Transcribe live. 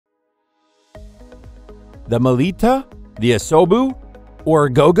The Melita? The Asobu? Or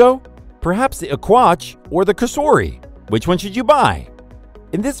Agogo? Perhaps the Aquach or the Cosori? Which one should you buy?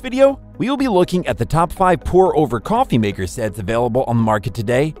 In this video, we will be looking at the top 5 pour-over coffee maker sets available on the market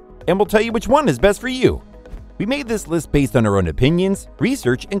today, and we'll tell you which one is best for you. We made this list based on our own opinions,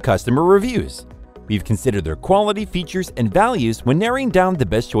 research, and customer reviews. We've considered their quality, features, and values when narrowing down the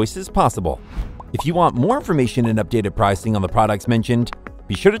best choices possible. If you want more information and updated pricing on the products mentioned,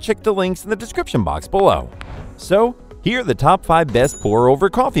 be sure to check the links in the description box below. So, here are the top 5 best pour-over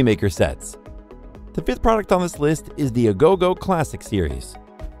coffee maker sets. The 5th product on this list is the Agogo Classic Series.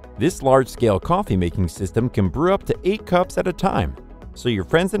 This large-scale coffee making system can brew up to 8 cups at a time, so your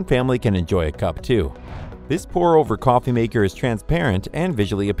friends and family can enjoy a cup too. This pour-over coffee maker is transparent and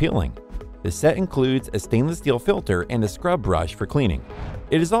visually appealing. The set includes a stainless steel filter and a scrub brush for cleaning.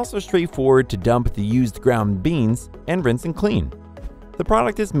 It is also straightforward to dump the used ground beans and rinse and clean. The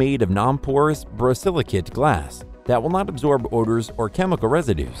product is made of non-porous borosilicate glass that will not absorb odors or chemical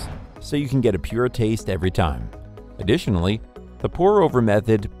residues, so you can get a pure taste every time. Additionally, the pour-over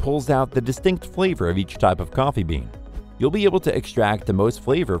method pulls out the distinct flavor of each type of coffee bean. You'll be able to extract the most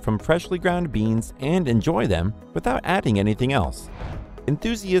flavor from freshly ground beans and enjoy them without adding anything else.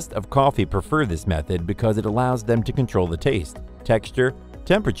 Enthusiasts of coffee prefer this method because it allows them to control the taste, texture,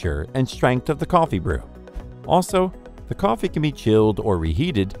 temperature, and strength of the coffee brew. Also, the coffee can be chilled or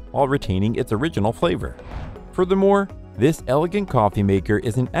reheated while retaining its original flavor. Furthermore, this elegant coffee maker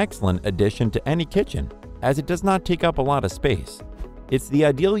is an excellent addition to any kitchen, as it does not take up a lot of space. It's the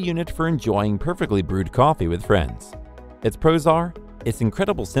ideal unit for enjoying perfectly brewed coffee with friends. Its pros are, it's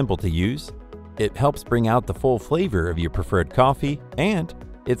incredibly simple to use, it helps bring out the full flavor of your preferred coffee, and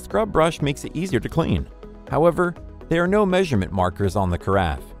its scrub brush makes it easier to clean. However, there are no measurement markers on the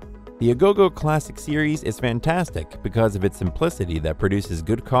carafe. The Agogo Classic Series is fantastic because of its simplicity that produces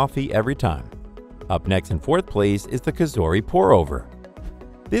good coffee every time. Up next in 4th place is the Cosori Pour-Over.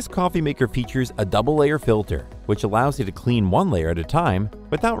 This coffee maker features a double-layer filter, which allows you to clean one layer at a time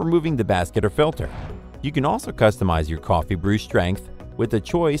without removing the basket or filter. You can also customize your coffee brew strength with a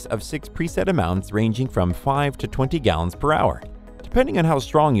choice of 6 preset amounts ranging from 5 to 20 gallons per hour, depending on how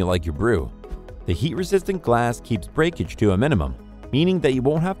strong you like your brew. The heat-resistant glass keeps breakage to a minimum, meaning that you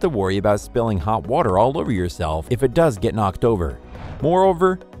won't have to worry about spilling hot water all over yourself if it does get knocked over.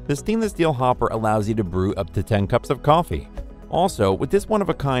 Moreover, the stainless steel hopper allows you to brew up to 10 cups of coffee. Also, with this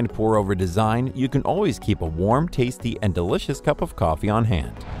one-of-a-kind pour-over design, you can always keep a warm, tasty, and delicious cup of coffee on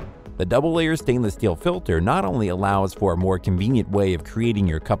hand. The double-layer stainless steel filter not only allows for a more convenient way of creating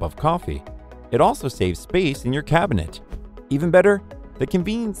your cup of coffee, it also saves space in your cabinet. Even better, the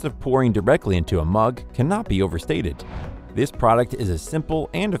convenience of pouring directly into a mug cannot be overstated. This product is a simple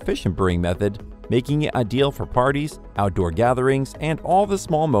and efficient brewing method, making it ideal for parties, outdoor gatherings, and all the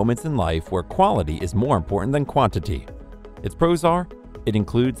small moments in life where quality is more important than quantity. Its pros are, it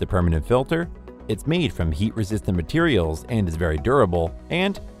includes a permanent filter, it's made from heat-resistant materials and is very durable,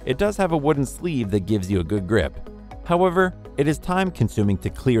 and it does have a wooden sleeve that gives you a good grip. However, it is time-consuming to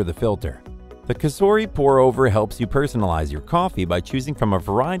clear the filter. The Cosori Pour-Over helps you personalize your coffee by choosing from a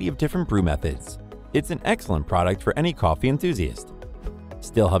variety of different brew methods. It's an excellent product for any coffee enthusiast.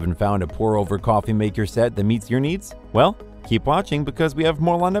 Still haven't found a pour-over coffee maker set that meets your needs? Well, keep watching because we have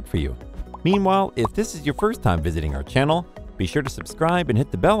more lined up for you. Meanwhile, if this is your first time visiting our channel, be sure to subscribe and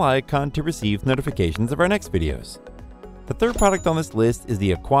hit the bell icon to receive notifications of our next videos. The 3rd product on this list is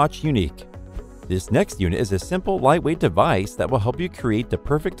the Aquach Unique. This next unit is a simple, lightweight device that will help you create the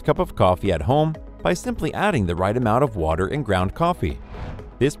perfect cup of coffee at home by simply adding the right amount of water and ground coffee.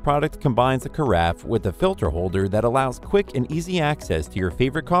 This product combines a carafe with a filter holder that allows quick and easy access to your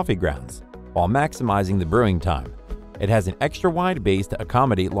favorite coffee grounds, while maximizing the brewing time. It has an extra wide base to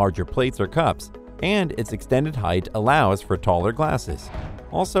accommodate larger plates or cups, and its extended height allows for taller glasses.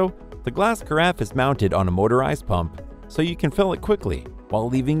 Also, the glass carafe is mounted on a motorized pump, so you can fill it quickly while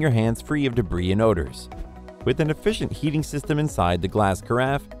leaving your hands free of debris and odors. With an efficient heating system inside the glass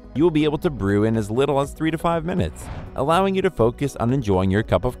carafe, you will be able to brew in as little as 3 to 5 minutes, allowing you to focus on enjoying your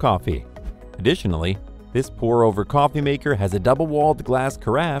cup of coffee. Additionally, this pour-over coffee maker has a double-walled glass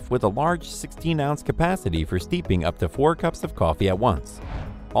carafe with a large 16-ounce capacity for steeping up to 4 cups of coffee at once.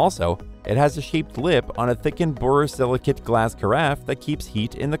 Also, it has a shaped lip on a thickened borosilicate glass carafe that keeps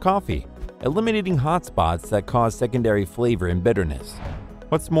heat in the coffee, eliminating hot spots that cause secondary flavor and bitterness.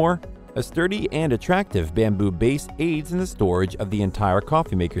 What's more, a sturdy and attractive bamboo base aids in the storage of the entire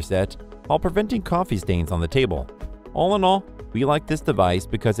coffee maker set while preventing coffee stains on the table. All in all, we like this device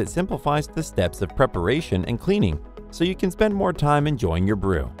because it simplifies the steps of preparation and cleaning, so you can spend more time enjoying your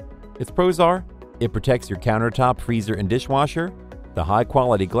brew. Its pros are, it protects your countertop, freezer, and dishwasher, The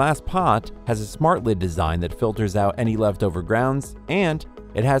high-quality glass pot has a smart lid design that filters out any leftover grounds, and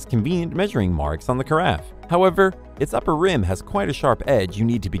it has convenient measuring marks on the carafe. However, its upper rim has quite a sharp edge you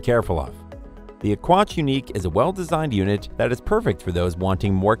need to be careful of. The Equatch Unique is a well-designed unit that is perfect for those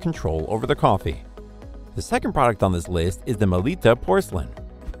wanting more control over their coffee. The second product on this list is the Melitta Porcelain.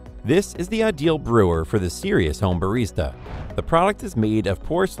 This is the ideal brewer for the serious home barista. The product is made of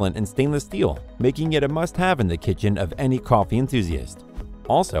porcelain and stainless steel, making it a must-have in the kitchen of any coffee enthusiast.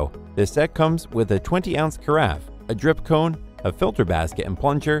 Also, this set comes with a 20-ounce carafe, a drip cone, a filter basket and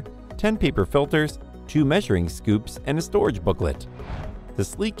plunger, 10 paper filters, 2 measuring scoops, and a storage booklet. The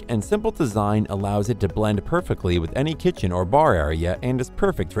sleek and simple design allows it to blend perfectly with any kitchen or bar area and is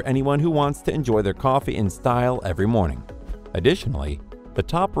perfect for anyone who wants to enjoy their coffee in style every morning. Additionally, the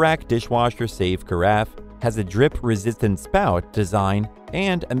top rack dishwasher safe carafe has a drip-resistant spout design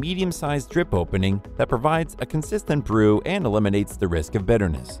and a medium-sized drip opening that provides a consistent brew and eliminates the risk of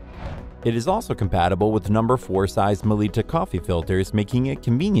bitterness. It is also compatible with number 4 size Melitta coffee filters, making it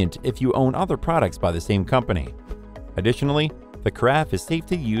convenient if you own other products by the same company. Additionally, the carafe is safe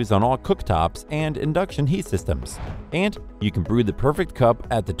to use on all cooktops and induction heat systems, and you can brew the perfect cup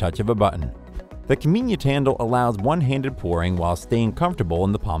at the touch of a button. The convenient handle allows one-handed pouring while staying comfortable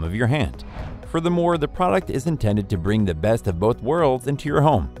in the palm of your hand. Furthermore, the product is intended to bring the best of both worlds into your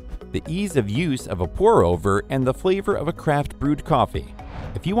home: the ease of use of a pour-over and the flavor of a craft-brewed coffee.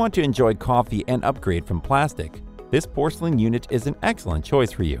 If you want to enjoy coffee and upgrade from plastic, this porcelain unit is an excellent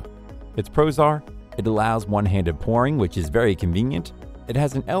choice for you. Its pros are: it allows one-handed pouring, which is very convenient, it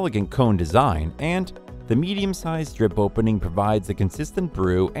has an elegant cone design, and the medium-sized drip opening provides a consistent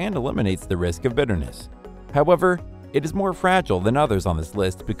brew and eliminates the risk of bitterness. However, it is more fragile than others on this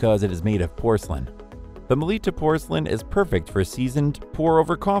list because it is made of porcelain. The Melitta Porcelain is perfect for seasoned,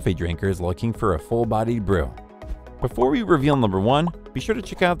 pour-over coffee drinkers looking for a full-bodied brew. Before we reveal number 1, be sure to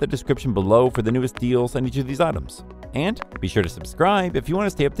check out the description below for the newest deals on each of these items. And be sure to subscribe if you want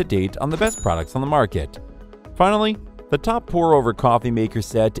to stay up to date on the best products on the market. Finally, the top pour-over coffee maker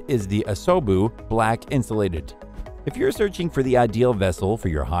set is the Asobu Black Insulated. If you're searching for the ideal vessel for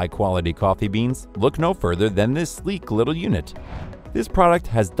your high-quality coffee beans, look no further than this sleek little unit. This product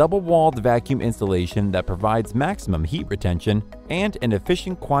has double-walled vacuum insulation that provides maximum heat retention and an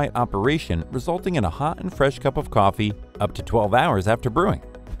efficient, quiet operation, resulting in a hot and fresh cup of coffee up to 12 hours after brewing.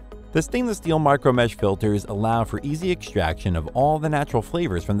 The stainless steel micromesh filters allow for easy extraction of all the natural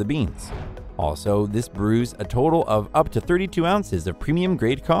flavors from the beans. Also, this brews a total of up to 32 ounces of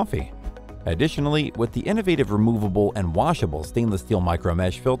premium-grade coffee. Additionally, with the innovative removable and washable stainless steel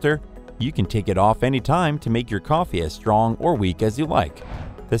micromesh filter, you can take it off anytime to make your coffee as strong or weak as you like.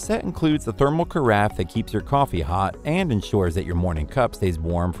 The set includes the thermal carafe that keeps your coffee hot and ensures that your morning cup stays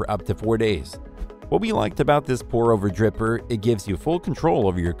warm for up to 4 days. What we liked about this pour-over dripper, it gives you full control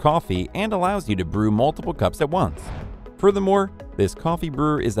over your coffee and allows you to brew multiple cups at once. Furthermore, this coffee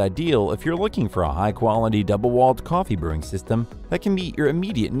brewer is ideal if you're looking for a high-quality double-walled coffee brewing system that can meet your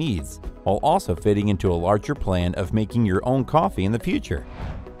immediate needs, while also fitting into a larger plan of making your own coffee in the future.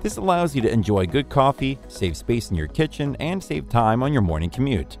 This allows you to enjoy good coffee, save space in your kitchen, and save time on your morning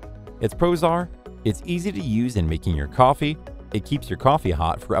commute. Its pros are: it's easy to use in making your coffee, it keeps your coffee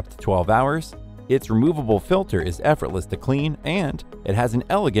hot for up to 12 hours, its removable filter is effortless to clean, and it has an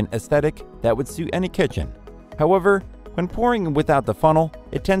elegant aesthetic that would suit any kitchen. However, when pouring without the funnel,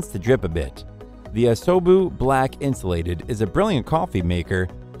 it tends to drip a bit. The Asobu Black Insulated is a brilliant coffee maker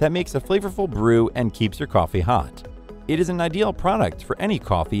that makes a flavorful brew and keeps your coffee hot. It is an ideal product for any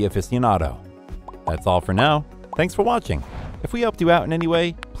coffee aficionado. That's all for now. Thanks for watching. If we helped you out in any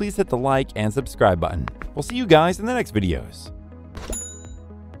way, please hit the like and subscribe button. We'll see you guys in the next videos.